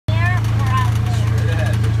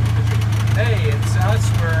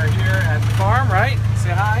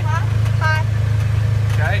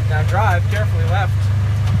drive carefully left.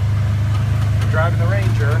 We're driving the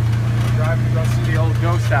Ranger. We're driving to go see the old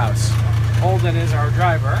ghost house. Holden is our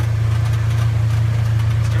driver.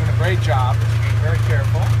 He's doing a great job. Being very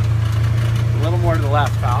careful. A little more to the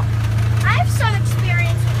left, pal. I have some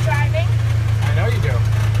experience with driving. I know you do.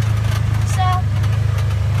 So, I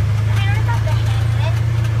mean, I got the hang of it.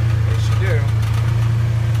 Yes, you do.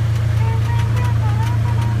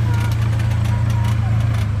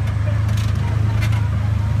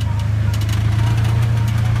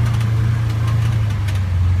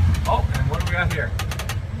 Oh, and what do we got here?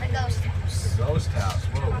 The ghost house. The ghost house.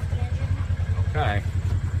 Whoa. Okay.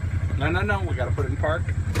 No. We gotta put it in park.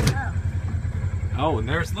 Oh. Oh, and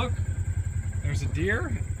there's, look. There's a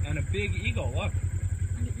deer and a big eagle. Look.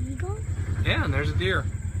 An eagle? Yeah, and there's a deer.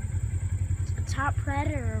 A top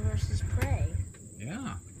predator versus prey.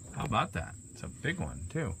 Yeah. How about that? It's a big one,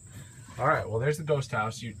 too. All right. Well, there's the ghost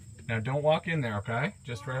house. Now, don't walk in there, okay?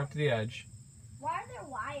 Just right up to the edge. Why are there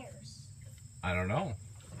wires? I don't know.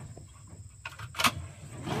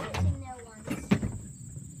 I was in there once.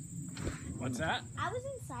 What's that? I was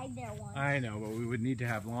inside there once. I know, but we would need to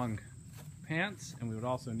have long pants, and we would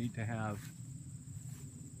also need to have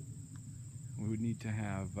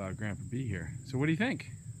Grandpa B here. So what do you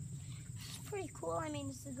think? It's pretty cool. I mean,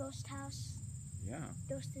 it's the ghost house. Yeah.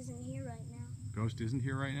 Ghost isn't here right now. Ghost isn't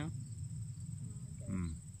here right now?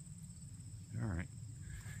 All right.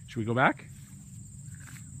 Should we go back?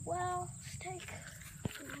 Well, let's take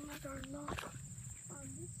another look on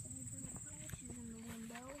this side. The flash is in the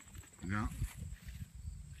window. Yeah.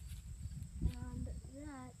 And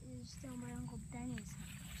that is still my Uncle Denny's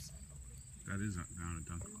house, I believe. That is down at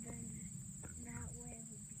Duncan. And then that way would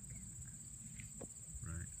be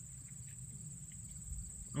Right.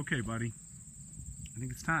 Okay, buddy. I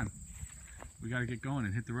think it's time. We got to get going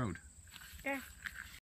and hit the road. there.